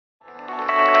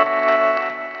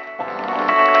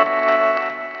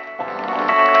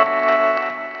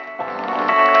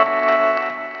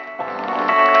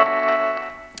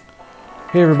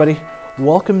Hey everybody,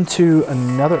 welcome to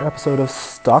another episode of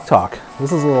Stock Talk.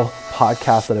 This is a little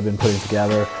podcast that I've been putting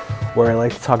together where I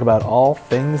like to talk about all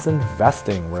things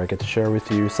investing, where I get to share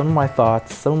with you some of my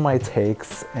thoughts, some of my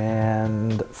takes,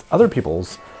 and other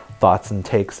people's thoughts and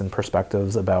takes and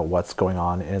perspectives about what's going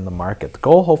on in the market. The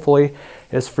goal, hopefully,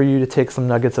 is for you to take some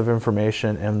nuggets of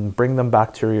information and bring them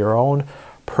back to your own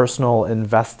personal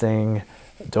investing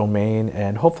domain,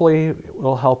 and hopefully it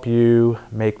will help you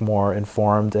make more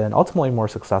informed and ultimately more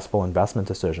successful investment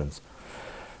decisions.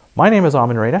 My name is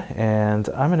Amin Reda, and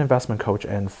I'm an investment coach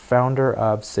and founder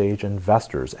of Sage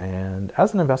Investors. And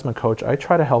as an investment coach, I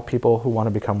try to help people who want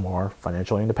to become more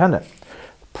financially independent.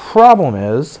 Problem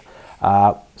is,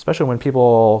 especially when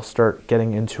people start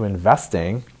getting into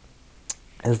investing,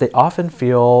 is they often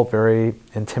feel very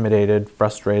intimidated,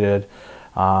 frustrated,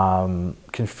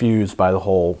 confused by the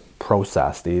whole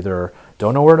process. They either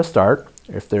don't know where to start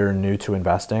if they're new to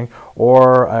investing,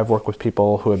 or I've worked with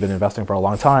people who have been investing for a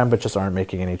long time but just aren't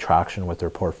making any traction with their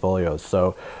portfolios.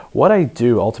 So what I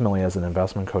do ultimately as an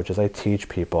investment coach is I teach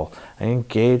people, I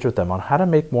engage with them on how to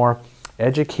make more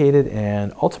educated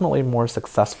and ultimately more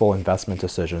successful investment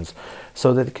decisions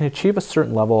so that they can achieve a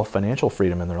certain level of financial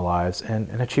freedom in their lives and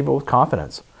achieve it with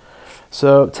confidence.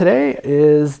 So today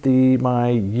is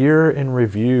my year in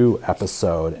review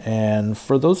episode, and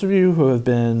for those of you who have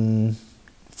been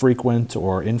frequent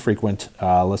or infrequent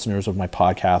listeners of my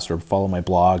podcast or follow my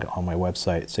blog on my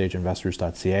website,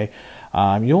 sageinvestors.ca,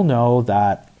 you'll know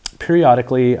that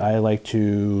periodically I like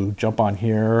to jump on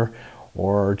here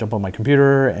or jump on my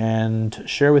computer and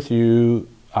share with you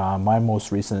my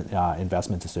most recent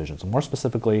investment decisions, and more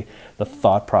specifically, the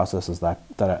thought processes that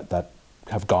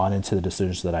have gone into the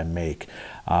decisions that I make.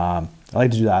 I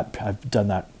like to do that. I've done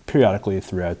that periodically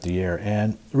throughout the year,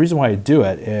 and the reason why I do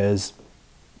it is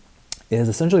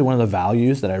essentially one of the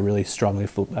values that I really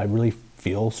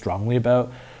feel strongly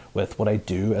about with what I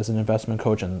do as an investment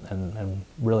coach, and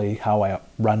really how I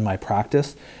run my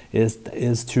practice is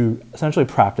to essentially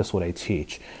practice what I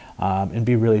teach, and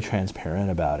be really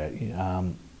transparent about it.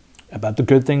 About the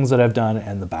good things that I've done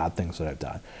and the bad things that I've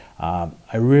done.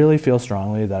 I really feel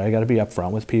strongly that I got to be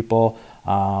upfront with people.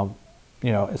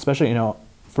 Especially,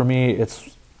 for me,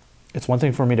 it's one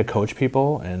thing for me to coach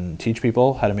people and teach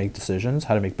people how to make decisions,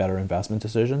 how to make better investment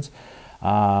decisions.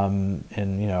 And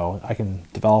I can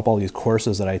develop all these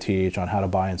courses that I teach on how to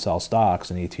buy and sell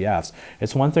stocks and ETFs.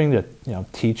 It's one thing to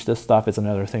teach this stuff. It's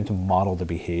another thing to model the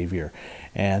behavior.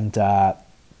 And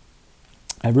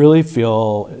I really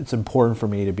feel it's important for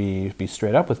me to be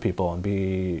straight up with people and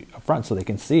be upfront so they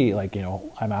can see,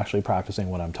 I'm actually practicing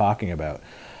what I'm talking about.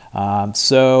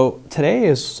 So today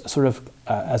is sort of,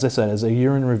 as I said, as a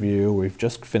year in review. We've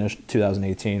just finished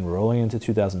 2018, we're rolling into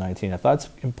 2019. I thought it's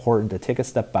important to take a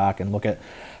step back and look at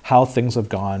how things have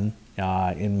gone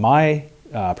in my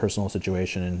personal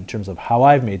situation in terms of how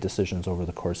I've made decisions over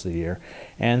the course of the year,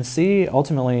 and see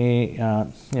ultimately,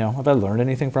 have I learned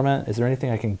anything from it? Is there anything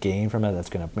I can gain from it that's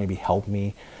going to maybe help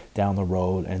me down the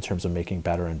road in terms of making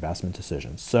better investment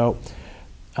decisions? So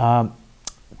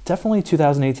definitely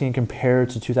 2018 compared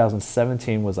to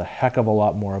 2017 was a heck of a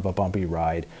lot more of a bumpy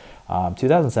ride.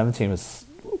 2017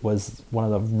 was one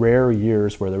of the rare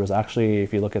years where there was actually,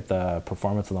 if you look at the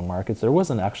performance of the markets, there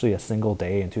wasn't actually a single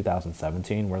day in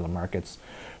 2017 where the markets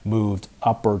moved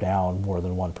up or down more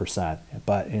than 1%.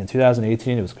 But in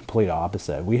 2018, it was the complete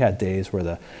opposite. We had days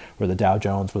where the Dow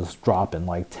Jones was dropping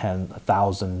like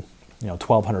 10,000,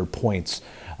 1,200 points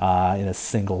in a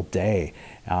single day.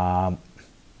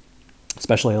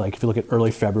 Especially if you look at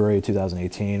early February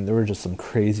 2018, there were just some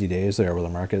crazy days there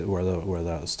where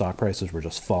the stock prices were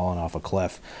just falling off a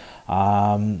cliff.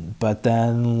 But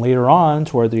then later on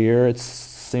toward the year, it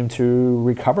seemed to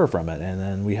recover from it, and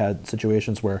then we had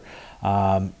situations where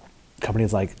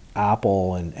companies like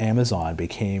Apple and Amazon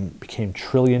became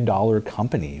trillion-dollar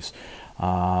companies.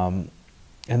 And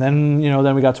then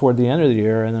we got toward the end of the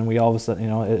year, and then we all of a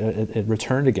sudden it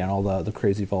returned again. All the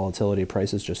crazy volatility,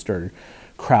 prices just started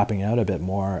crapping out a bit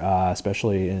more,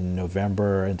 especially in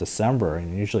November and December.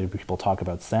 And usually people talk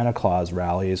about Santa Claus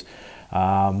rallies.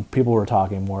 People were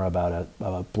talking more about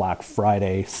a Black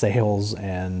Friday sales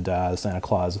and Santa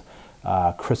Claus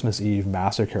Christmas Eve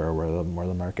massacre, where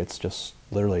the markets just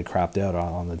literally crapped out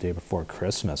on the day before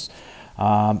Christmas. We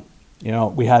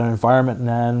had an environment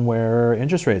then where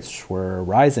interest rates were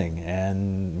rising,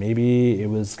 and maybe it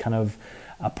was kind of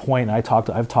a point. I've talked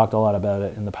a lot about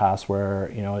it in the past, where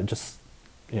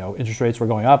interest rates were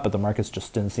going up, but the markets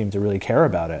just didn't seem to really care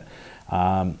about it.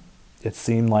 It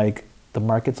seemed like the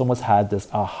markets almost had this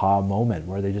aha moment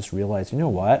where they just realized,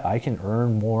 I can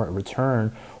earn more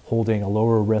return holding a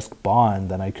lower risk bond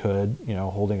than I could,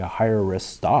 holding a higher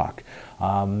risk stock.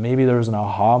 Maybe there was an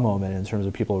aha moment in terms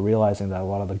of people realizing that a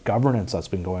lot of the governance that's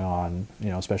been going on,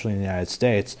 especially in the United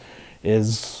States,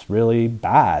 is really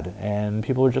bad, and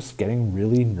people are just getting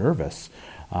really nervous.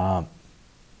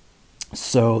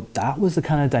 So that was the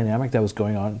kind of dynamic that was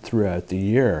going on throughout the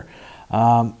year.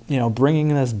 Bringing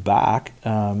this back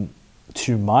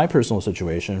to my personal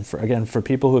situation, for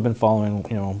people who have been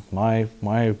following,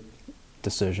 my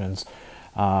decisions,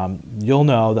 you'll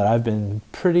know that I've been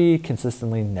pretty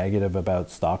consistently negative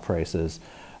about stock prices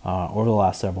over the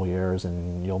last several years,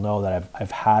 and you'll know that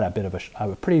I've had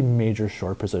a pretty major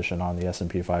short position on the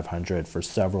S&P 500 for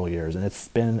several years, and it's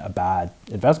been a bad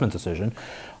investment decision.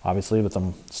 Obviously, with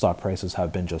the stock prices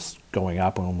have been just going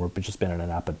up, and we've just been in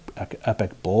an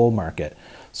epic bull market.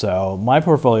 So my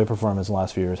portfolio performance in the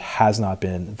last few years has not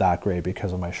been that great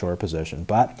because of my short position.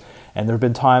 And there have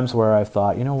been times where I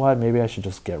thought, you know what, maybe I should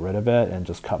just get rid of it and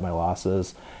just cut my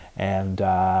losses and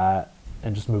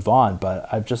just move on.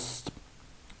 But I just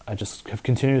have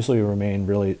continuously remained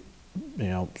really,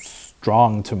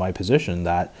 strong to my position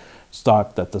that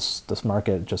this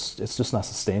market it's just not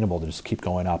sustainable to just keep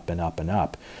going up and up and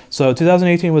up. So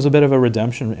 2018 was a bit of a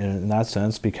redemption in that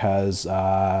sense, because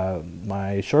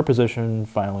my short position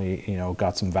finally,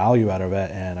 got some value out of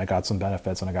it, and I got some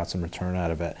benefits and I got some return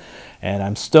out of it. And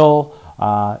I'm still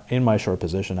in my short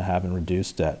position. I haven't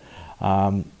reduced it.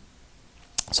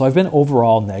 So I've been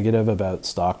overall negative about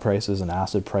stock prices and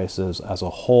asset prices as a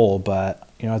whole, but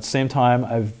at the same time,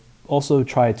 I've also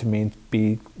tried to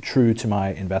be true to my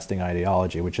investing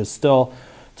ideology, which is still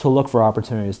to look for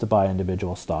opportunities to buy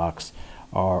individual stocks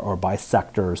or buy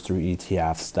sectors through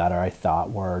ETFs that I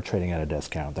thought were trading at a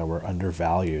discount, that were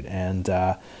undervalued. And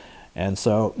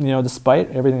so, despite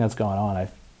everything that's gone on, I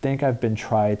think I've been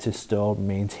trying to still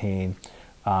maintain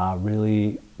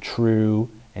really true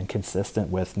and consistent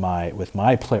with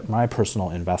my personal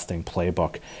investing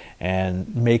playbook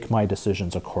and make my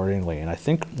decisions accordingly. And I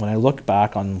think when I look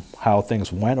back on how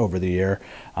things went over the year,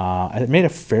 I made a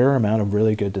fair amount of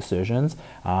really good decisions,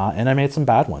 and I made some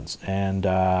bad ones. And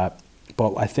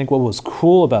but I think what was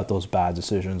cool about those bad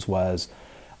decisions was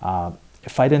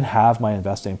if I didn't have my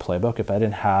investing playbook, if I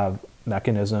didn't have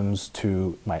mechanisms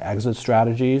to my exit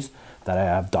strategies that I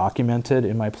have documented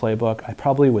in my playbook, I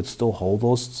probably would still hold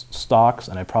those stocks,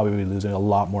 and I'd probably be losing a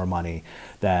lot more money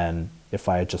than if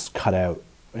I had just cut out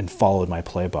and followed my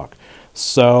playbook.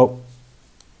 So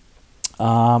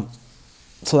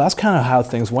that's kind of how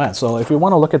things went. So if we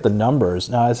want to look at the numbers,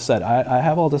 now as I said, I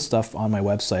have all this stuff on my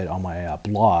website, on my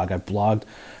blog. I've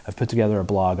put together a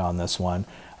blog on this one.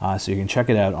 So you can check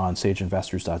it out on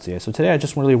sageinvestors.ca. So today I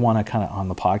just really want to kind of, on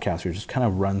the podcast, we just kind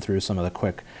of run through some of the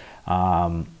quick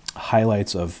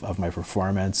highlights of my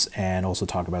performance, and also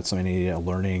talk about some of the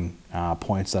learning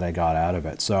points that I got out of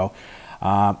it. So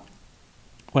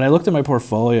when I looked at my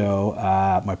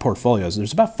portfolios,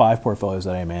 there's about 5 portfolios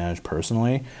that I manage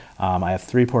personally. I have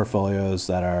 3 portfolios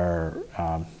that are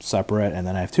separate, and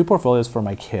then I have 2 portfolios for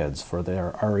my kids, for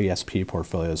their RESP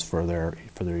portfolios, for their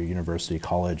university,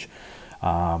 college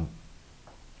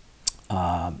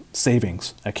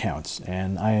savings accounts,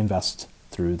 and I invest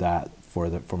through that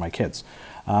for my kids.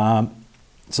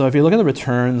 So if you look at the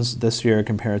returns this year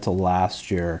compared to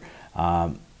last year,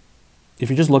 if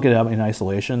you just look at it in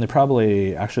isolation, they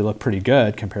probably actually look pretty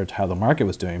good compared to how the market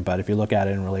was doing. But if you look at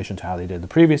it in relation to how they did the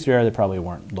previous year, they probably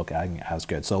weren't looking as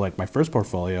good. So like my first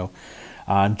portfolio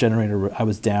generated, I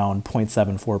was down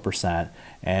 0.74%,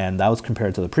 and that was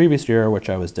compared to the previous year, which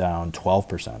I was down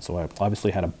 12%. So I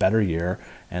obviously had a better year,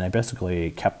 and I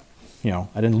basically kept, I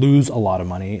didn't lose a lot of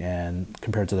money, and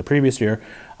compared to the previous year,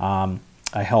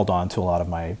 I held on to a lot of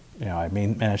my, I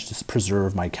managed to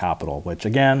preserve my capital, which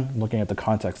again, looking at the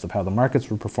context of how the markets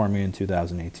were performing in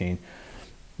 2018,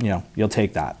 you'll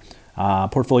take that.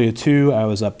 Portfolio 2, I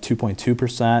was up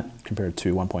 2.2% compared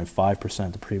to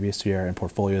 1.5% the previous year. And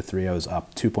portfolio 3, I was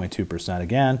up 2.2%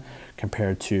 again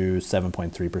compared to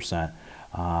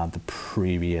 7.3% the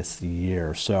previous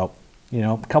year. So,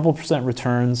 a couple percent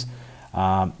returns.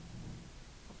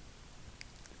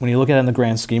 When you look at it in the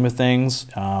grand scheme of things,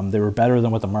 they were better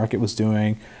than what the market was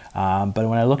doing. But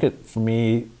when I look at, for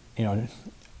me,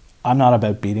 I'm not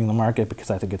about beating the market,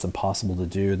 because I think it's impossible to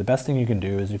do. The best thing you can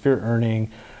do is, if you're earning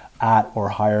at or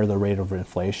higher the rate of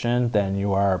inflation, then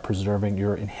you are preserving,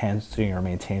 you're enhancing or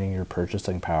maintaining your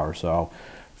purchasing power. So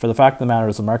for the fact of the matter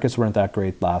is, the markets weren't that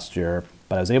great last year,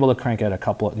 but I was able to crank out a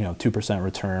couple, 2%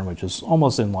 return, which is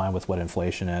almost in line with what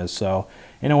inflation is. So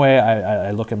in a way,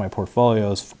 I look at my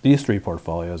portfolios, these 3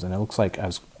 portfolios, and it looks like I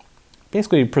was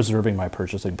basically preserving my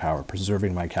purchasing power,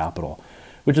 preserving my capital,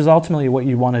 which is ultimately what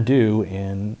you want to do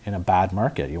in a bad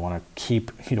market. You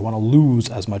don't want to lose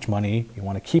as much money. You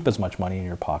want to keep as much money in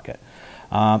your pocket.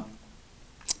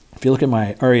 If you look at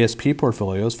my RESP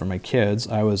portfolios for my kids,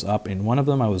 I was up in one of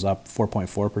them, I was up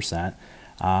 4.4%,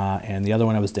 and the other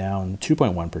one I was down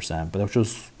 2.1%, but which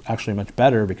was actually much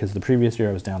better because the previous year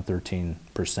I was down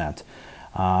 13%.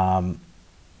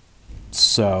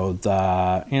 So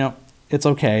it's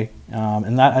okay,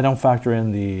 and that I don't factor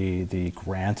in the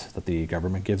grant that the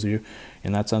government gives you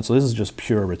in that sense. So this is just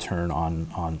pure return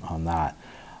on that.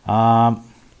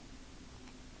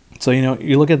 So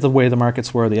you look at the way the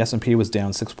markets were. The S&P was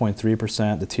down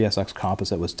 6.3%. The TSX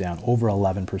Composite was down over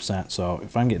 11%. So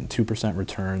if I'm getting 2%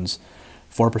 returns,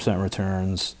 4%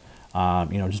 returns,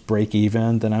 just break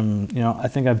even, then I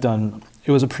think I've done.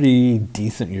 It was a pretty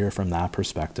decent year from that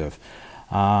perspective.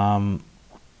 It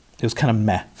was kind of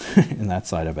meh in that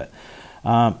side of it.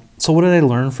 So what did I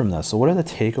learn from this? So what are the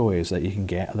takeaways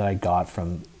that I got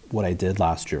from what I did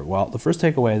last year? Well, the first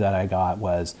takeaway that I got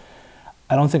was,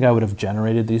 I don't think I would have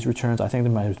generated these returns. I think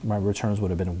that my returns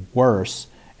would have been worse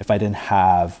if I didn't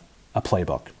have a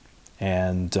playbook.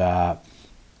 And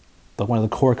one of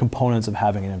the core components of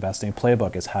having an investing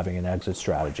playbook is having an exit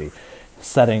strategy,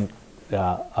 setting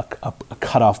a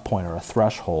cutoff point or a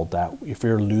threshold that if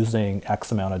you're losing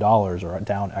X amount of dollars or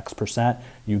down X percent,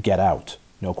 you get out,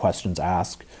 no questions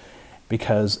asked.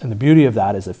 And the beauty of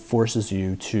that is it forces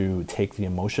you to take the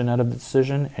emotion out of the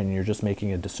decision, and you're just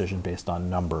making a decision based on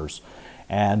numbers.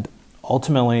 And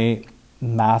ultimately,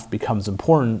 math becomes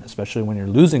important, especially when you're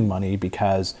losing money,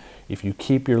 because if you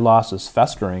keep your losses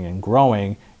festering and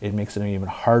growing, it makes it even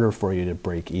harder for you to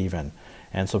break even.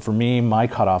 And so for me, my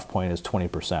cutoff point is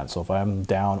 20%. So if I'm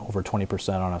down over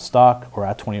 20% on a stock or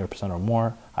at 20% or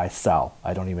more, I sell.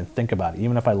 I don't even think about it,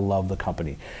 even if I love the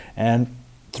company. And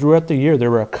throughout the year,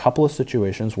 there were a couple of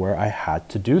situations where I had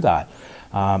to do that.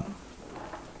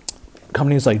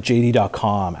 Companies like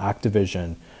JD.com,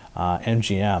 Activision,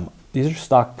 MGM, these are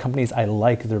stock companies. I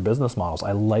like their business models.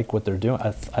 I like what they're doing.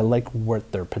 I like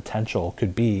what their potential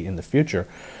could be in the future.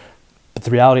 But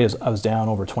the reality is I was down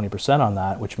over 20% on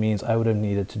that, which means I would have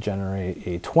needed to generate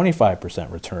a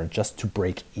 25% return just to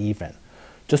break even.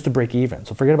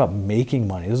 So forget about making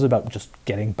money. This is about just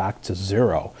getting back to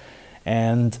zero.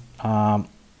 And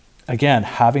again,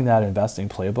 having that investing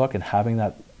playbook and having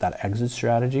that exit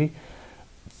strategy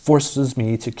forces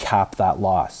me to cap that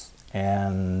loss.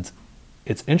 And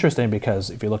it's interesting because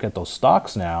if you look at those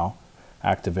stocks now,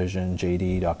 Activision,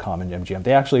 JD.com, and MGM,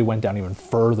 they actually went down even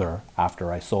further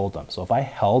after I sold them. So if I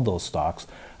held those stocks,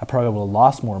 I probably would have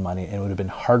lost more money, and it would have been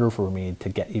harder for me to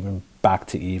get even back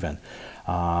to even.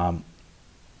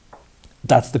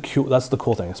 That's the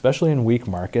cool thing, especially in weak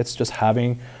markets, just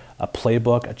having a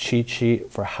playbook, a cheat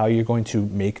sheet for how you're going to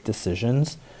make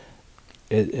decisions.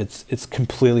 It's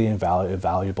completely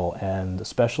invaluable, and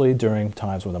especially during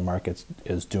times when the market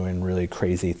is doing really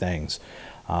crazy things.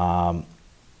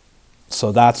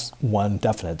 So that's one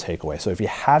definite takeaway. So if you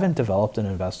haven't developed an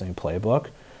investing playbook,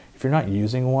 if you're not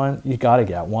using one, you got to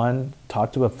get one.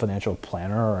 Talk to a financial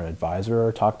planner or an advisor,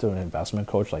 or talk to an investment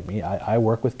coach like me. I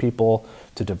work with people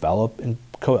to develop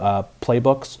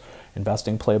playbooks,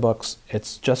 investing playbooks.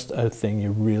 It's just a thing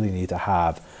you really need to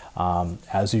have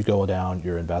as you go down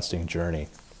your investing journey.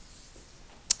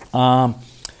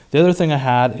 The other thing I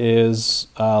had is,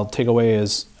 takeaway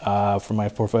is from my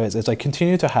portfolios, is I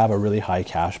continue to have a really high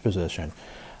cash position.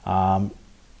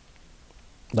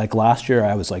 Like last year,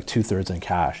 I was like 2/3 in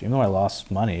cash. Even though I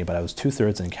lost money, but I was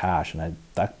 2/3 in cash, and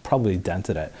that probably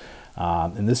dented it.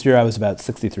 And this year, I was about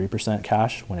 63%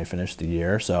 cash when I finished the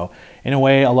year. So in a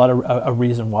way, a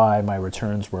reason why my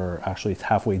returns were actually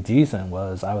halfway decent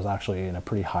was I was actually in a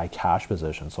pretty high cash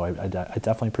position. So I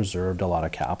definitely preserved a lot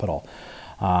of capital.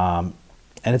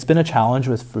 And it's been a challenge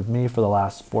for me for the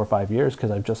last 4 or 5 years, because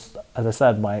I've just, as I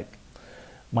said, my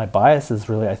bias is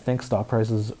really, I think stock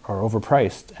prices are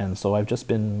overpriced, and so I've just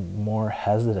been more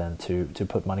hesitant to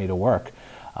put money to work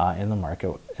in the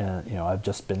market. And I've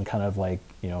just been kind of like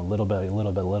little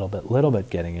bit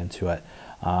getting into it,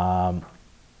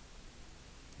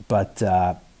 but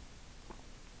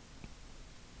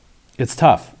it's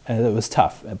tough, and it was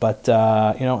tough. But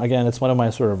again, it's one of my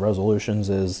sort of resolutions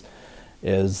is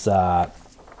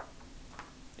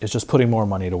just putting more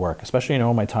money to work, especially,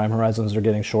 my time horizons are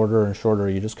getting shorter and shorter.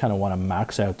 You just kind of want to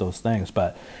max out those things,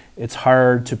 but it's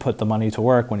hard to put the money to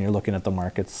work when you're looking at the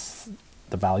markets,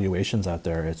 the valuations out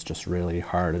there. It's just really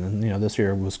hard. And, this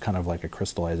year was kind of like a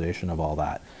crystallization of all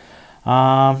that.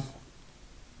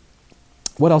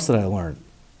 What else did I learn?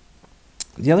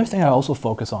 The other thing I also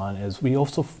focus on is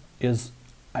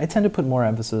I tend to put more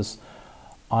emphasis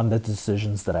on the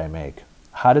decisions that I make.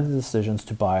 how did the decisions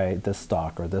to buy this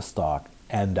stock or this stock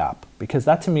end up? Because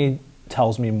that to me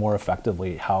tells me more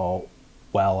effectively how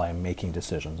well I'm making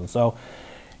decisions. And so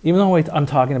even though I'm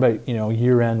talking about,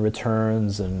 year-end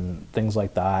returns and things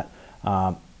like that,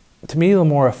 to me, the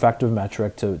more effective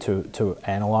metric to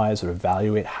analyze or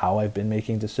evaluate how I've been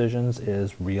making decisions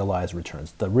is realized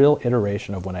returns. The real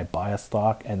iteration of when I buy a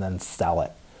stock and then sell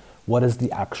it. What is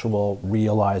the actual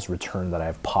realized return that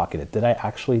I've pocketed? Did I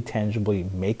actually tangibly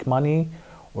make money,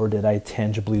 or did I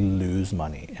tangibly lose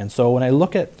money? And so when I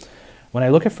look at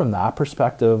from that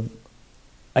perspective,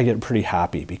 I get pretty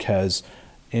happy, because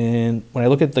when I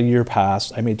look at the year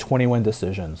past, I made 21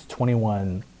 decisions,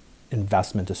 21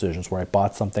 investment decisions where I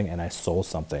bought something and I sold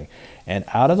something. And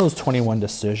out of those 21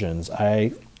 decisions,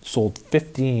 I sold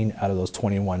 15 out of those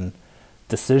 21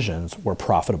 decisions were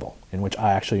profitable, in which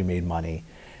I actually made money.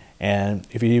 And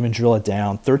if you even drill it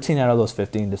down, 13 out of those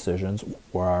 15 decisions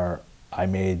were I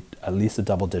made at least a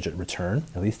double-digit return,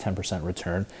 at least 10%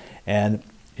 return. And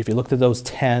if you looked at those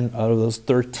 10 out of those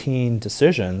 13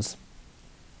 decisions,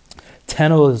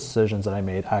 10 of those decisions that I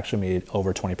made actually made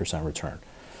over 20% return.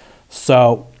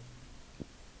 So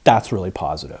that's really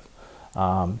positive.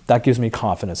 That gives me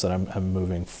confidence that I'm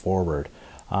moving forward.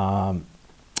 And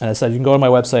as I said, you can go to my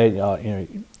website.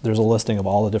 There's a listing of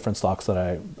all the different stocks that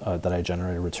I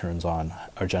generated returns on,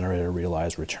 or generated a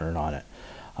realized return on it.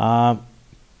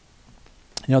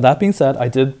 That being said, I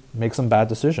did make some bad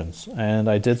decisions, and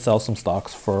I did sell some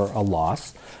stocks for a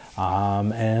loss,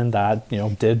 and that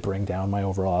did bring down my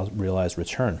overall realized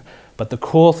return. But the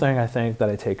cool thing I think that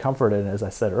I take comfort in, as I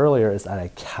said earlier, is that I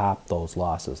capped those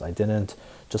losses. I didn't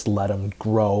just let them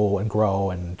grow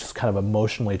and just kind of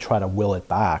emotionally try to will it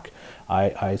back.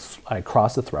 I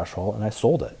crossed the threshold and I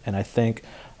sold it. And I think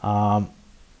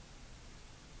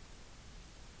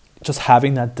just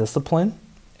having that discipline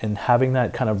and having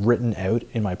that kind of written out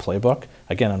in my playbook,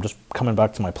 again, I'm just coming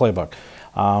back to my playbook,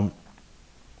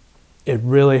 it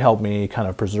really helped me kind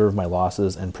of preserve my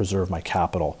losses and preserve my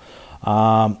capital.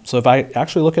 So if I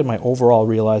actually look at my overall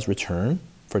realized return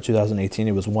for 2018,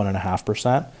 it was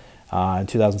 1.5%. In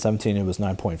 2017, it was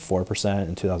 9.4%.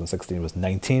 In 2016, it was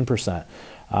 19%.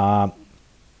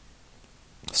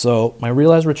 So my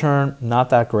realized return,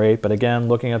 not that great, but again,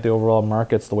 looking at the overall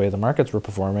markets, the way the markets were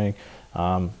performing,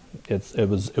 it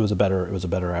was a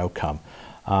better outcome.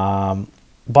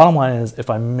 Bottom line is, if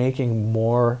I'm making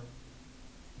more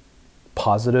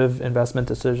positive investment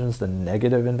decisions than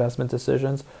negative investment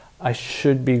decisions, I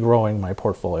should be growing my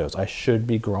portfolios. I should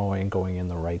be going in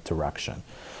the right direction.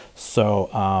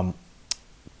 So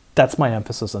that's my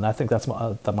emphasis, and I think that's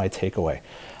my takeaway.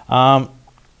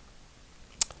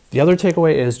 The other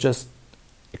takeaway is just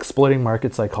exploiting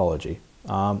market psychology.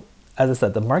 As I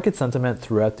said, the market sentiment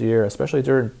throughout the year, especially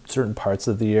during certain parts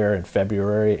of the year in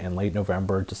February and late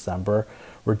November, December,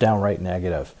 were downright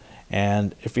negative.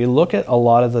 And if you look at a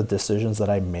lot of the decisions that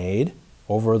I made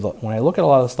when I look at a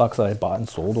lot of the stocks that I bought and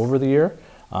sold over the year,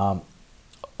 a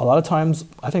lot of times,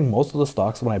 I think most of the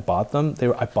stocks, when I bought them,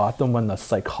 I bought them when the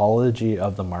psychology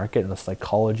of the market and the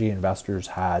psychology investors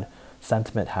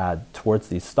sentiment had towards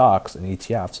these stocks and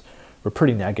ETFs were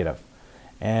pretty negative.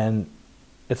 And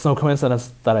it's no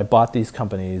coincidence that I bought these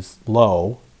companies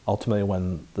low, ultimately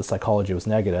when the psychology was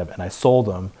negative, and I sold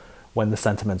them when the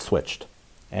sentiment switched.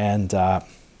 And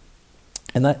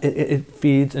that it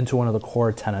feeds into one of the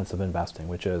core tenets of investing,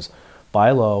 which is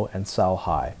buy low and sell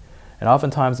high. And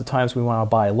oftentimes, the times we want to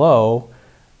buy low,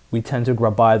 we tend to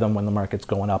buy them when the market's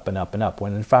going up and up and up.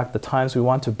 When in fact, the times we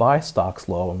want to buy stocks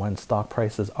low and when stock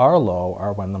prices are low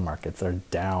are when the markets are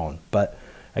down. But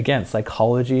again,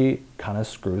 psychology kind of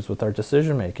screws with our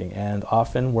decision making, and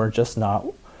often we're just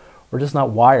not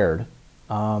wired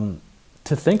to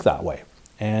think that way.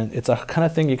 And it's a kind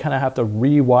of thing you kind of have to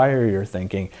rewire your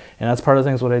thinking. And that's part of the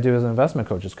things what I do as an investment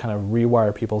coach is kind of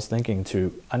rewire people's thinking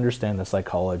to understand the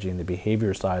psychology and the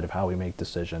behavior side of how we make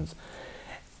decisions,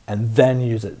 and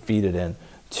then feed it in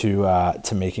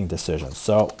to making decisions.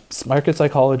 So market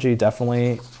psychology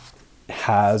definitely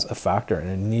has a factor, and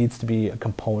it needs to be a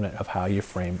component of how you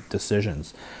frame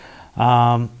decisions.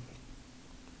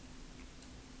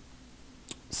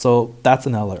 So that's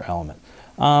another element.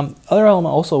 Other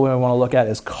element also we want to look at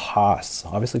is costs.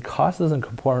 Obviously, cost is an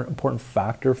important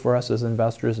factor for us as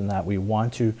investors, in that we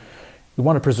want to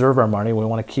preserve our money. We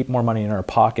want to keep more money in our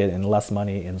pocket and less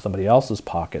money in somebody else's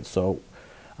pocket. So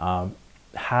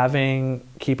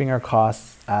keeping our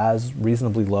costs as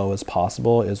reasonably low as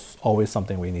possible is always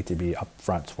something we need to be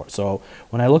upfront for. So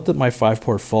when I looked at my 5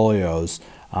 portfolios,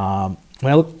 if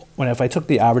I took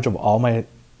the average of all my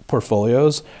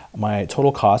portfolios, my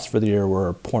total costs for the year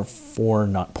were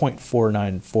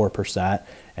 0.494%,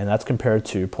 and that's compared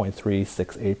to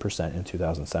 0.368% in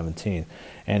 2017.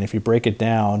 And if you break it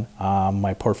down,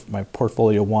 my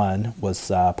portfolio one was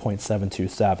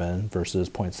 0.727 versus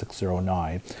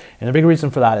 0.609. And the big reason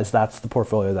for that is that's the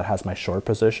portfolio that has my short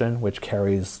position, which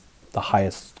carries the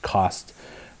highest cost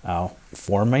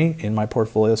for me in my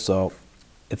portfolio. So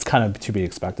it's kind of to be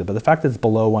expected. But the fact that it's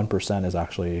below 1% is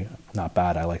actually not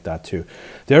bad. I like that too.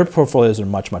 The other portfolios are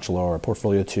much, much lower.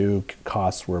 Portfolio 2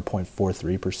 costs were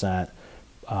 0.43%.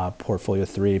 Portfolio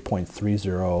 3,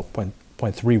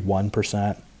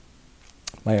 0.31%.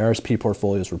 My RSP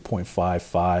portfolios were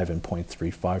 0.55 and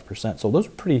 0.35%. So those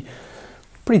are pretty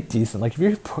decent. Like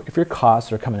if your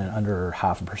costs are coming in under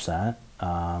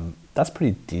 0.5%, that's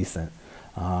pretty decent.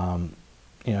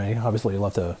 Obviously you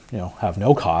love to have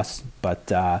no costs, but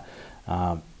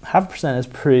 0.5% is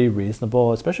pretty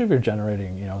reasonable, especially if you're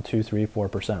generating 2, 3,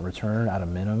 4% return at a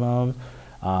minimum.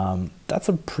 That's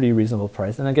a pretty reasonable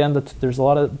price. And again, there's a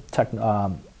lot of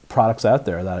products out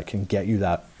there that can get you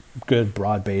that good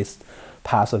broad-based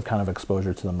passive kind of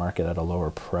exposure to the market at a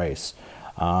lower price.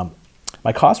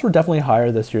 My costs were definitely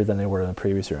higher this year than they were in the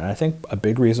previous year. And I think a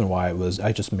big reason why it was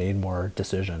I just made more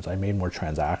decisions. I made more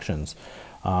transactions.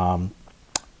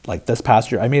 Like this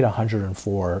past year, I made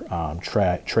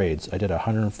 104 trades. I did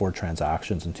 104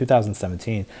 transactions. In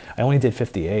 2017, I only did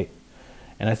 58.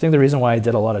 And I think the reason why I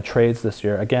did a lot of trades this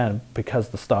year, again, because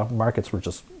the stock markets were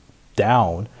just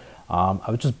down, I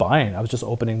was just buying. I was just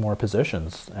opening more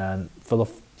positions. And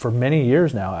for many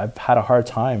years now, I've had a hard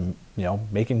time,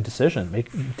 making decisions,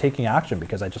 taking action,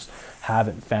 because I just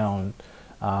haven't found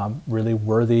really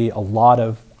worthy, a lot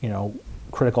of,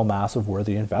 critical mass of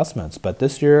worthy investments. But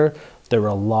this year, there were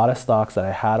a lot of stocks that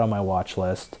I had on my watch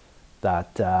list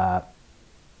that I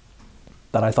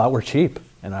thought were cheap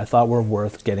and I thought were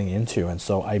worth getting into. And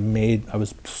so I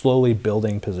was slowly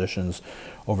building positions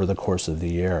over the course of the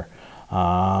year.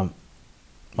 My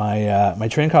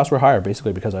trading costs were higher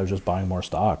basically because I was just buying more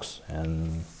stocks,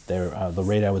 and the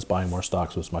rate I was buying more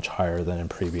stocks was much higher than in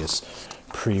previous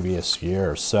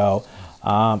years. So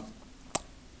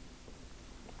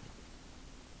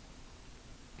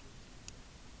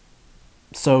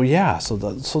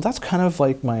So that's kind of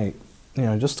like my,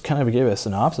 just kind of give a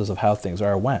synopsis of how things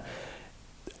went.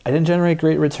 I didn't generate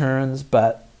great returns,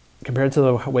 but compared to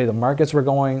the way the markets were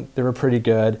going, they were pretty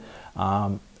good.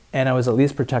 And I was at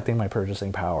least protecting my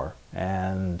purchasing power.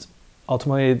 And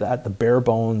ultimately, at the bare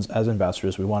bones as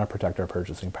investors, we want to protect our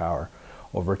purchasing power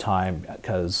over time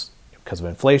because of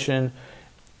inflation.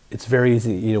 It's very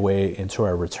easy to eat away into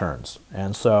our returns.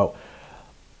 And so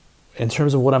in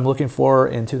terms of what I'm looking for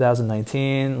in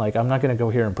 2019, like I'm not going to go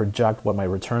here and project what my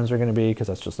returns are going to be because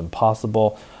that's just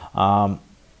impossible.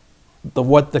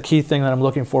 The key thing that I'm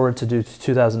looking forward to do to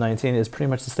 2019 is pretty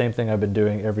much the same thing I've been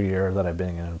doing every year that I've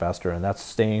been an investor, and that's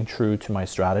staying true to my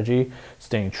strategy,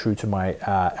 staying true to my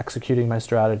executing my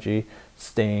strategy,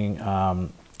 staying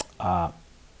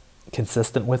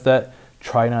consistent with it,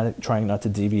 trying not to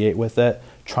deviate with it,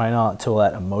 try not to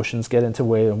let emotions get into the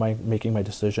way of making my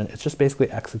decision. It's just basically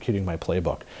executing my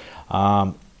playbook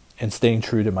and staying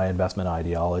true to my investment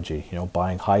ideology.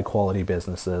 Buying high quality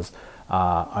businesses,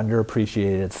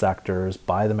 underappreciated sectors,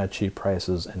 buy them at cheap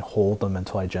prices, and hold them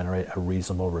until I generate a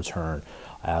reasonable return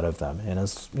out of them. And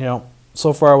as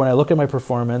so far when I look at my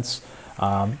performance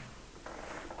and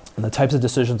the types of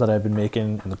decisions that I've been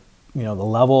making, and the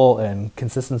level and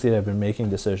consistency that I've been making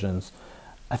decisions,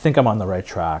 I think I'm on the right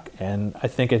track, and I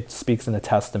think it speaks in a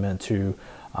testament to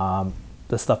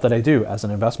the stuff that I do as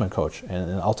an investment coach.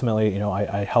 And ultimately,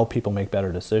 I help people make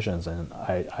better decisions, and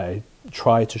I'm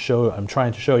trying to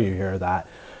show you here that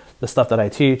the stuff that I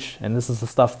teach, and this is the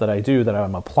stuff that I do that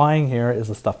I'm applying here, is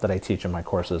the stuff that I teach in my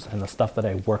courses and the stuff that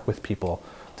I work with people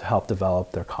to help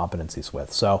develop their competencies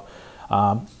with. So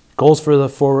goals for the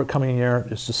forward coming year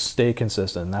is just stay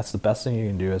consistent. And that's the best thing you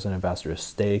can do as an investor, is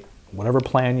stay, whatever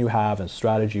plan you have and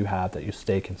strategy you have, that you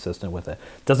stay consistent with it.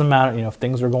 Doesn't matter, if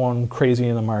things are going crazy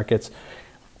in the markets,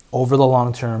 over the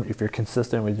long term, if you're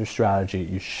consistent with your strategy,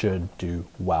 you should do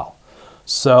well.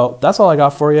 So that's all I got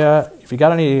for you. If you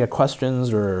got any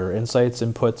questions or insights,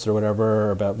 inputs, or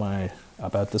whatever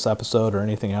about this episode or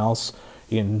anything else,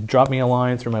 you can drop me a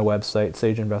line through my website,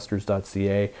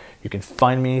 sageinvestors.ca. You can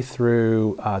find me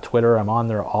through Twitter. I'm on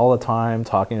there all the time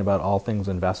talking about all things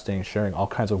investing, sharing all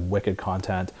kinds of wicked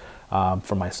content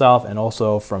from myself and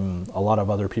also from a lot of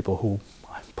other people who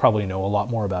probably know a lot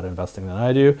more about investing than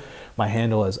I do. My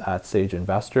handle is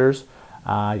 @SageInvestors.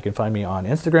 You can find me on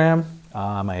Instagram.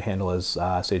 My handle is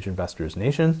Sage Investors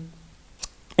Nation.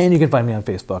 And you can find me on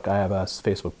Facebook. I have a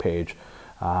Facebook page.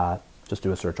 Just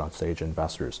do a search on Sage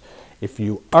Investors. If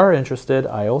you are interested,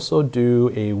 I also do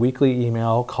a weekly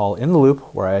email called In the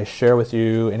Loop, where I share with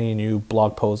you any new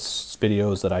blog posts,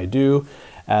 videos that I do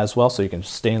as well, so you can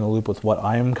stay in the loop with what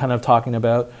I'm kind of talking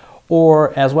about.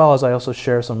 Or as well as I also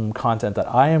share some content that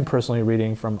I am personally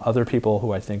reading from other people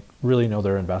who I think really know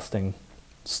their investing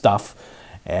stuff,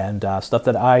 and stuff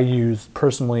that I use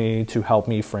personally to help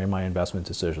me frame my investment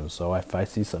decisions. So if I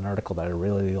see an article that I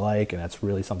really like and it's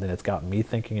really something that's got me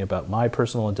thinking about my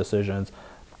personal decisions,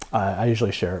 I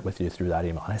usually share it with you through that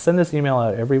email. And I send this email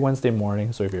out every Wednesday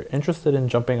morning, so if you're interested in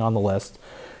jumping on the list,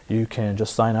 you can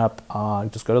just sign up,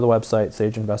 just go to the website,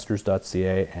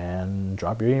 sageinvestors.ca, and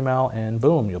drop your email, and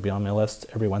boom, you'll be on my list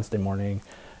every Wednesday morning,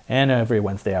 and every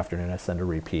Wednesday afternoon I send a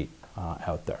repeat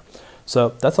out there. So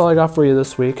that's all I got for you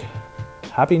this week.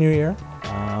 Happy New Year.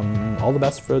 All the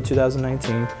best for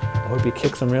 2019. I hope you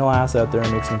kick some real ass out there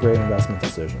and make some great investment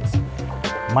decisions.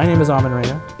 My name is Amin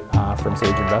Reyna from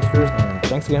Sage Investors, and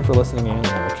thanks again for listening in, and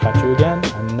I will catch you again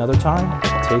another time.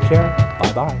 Take care.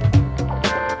 Bye-bye.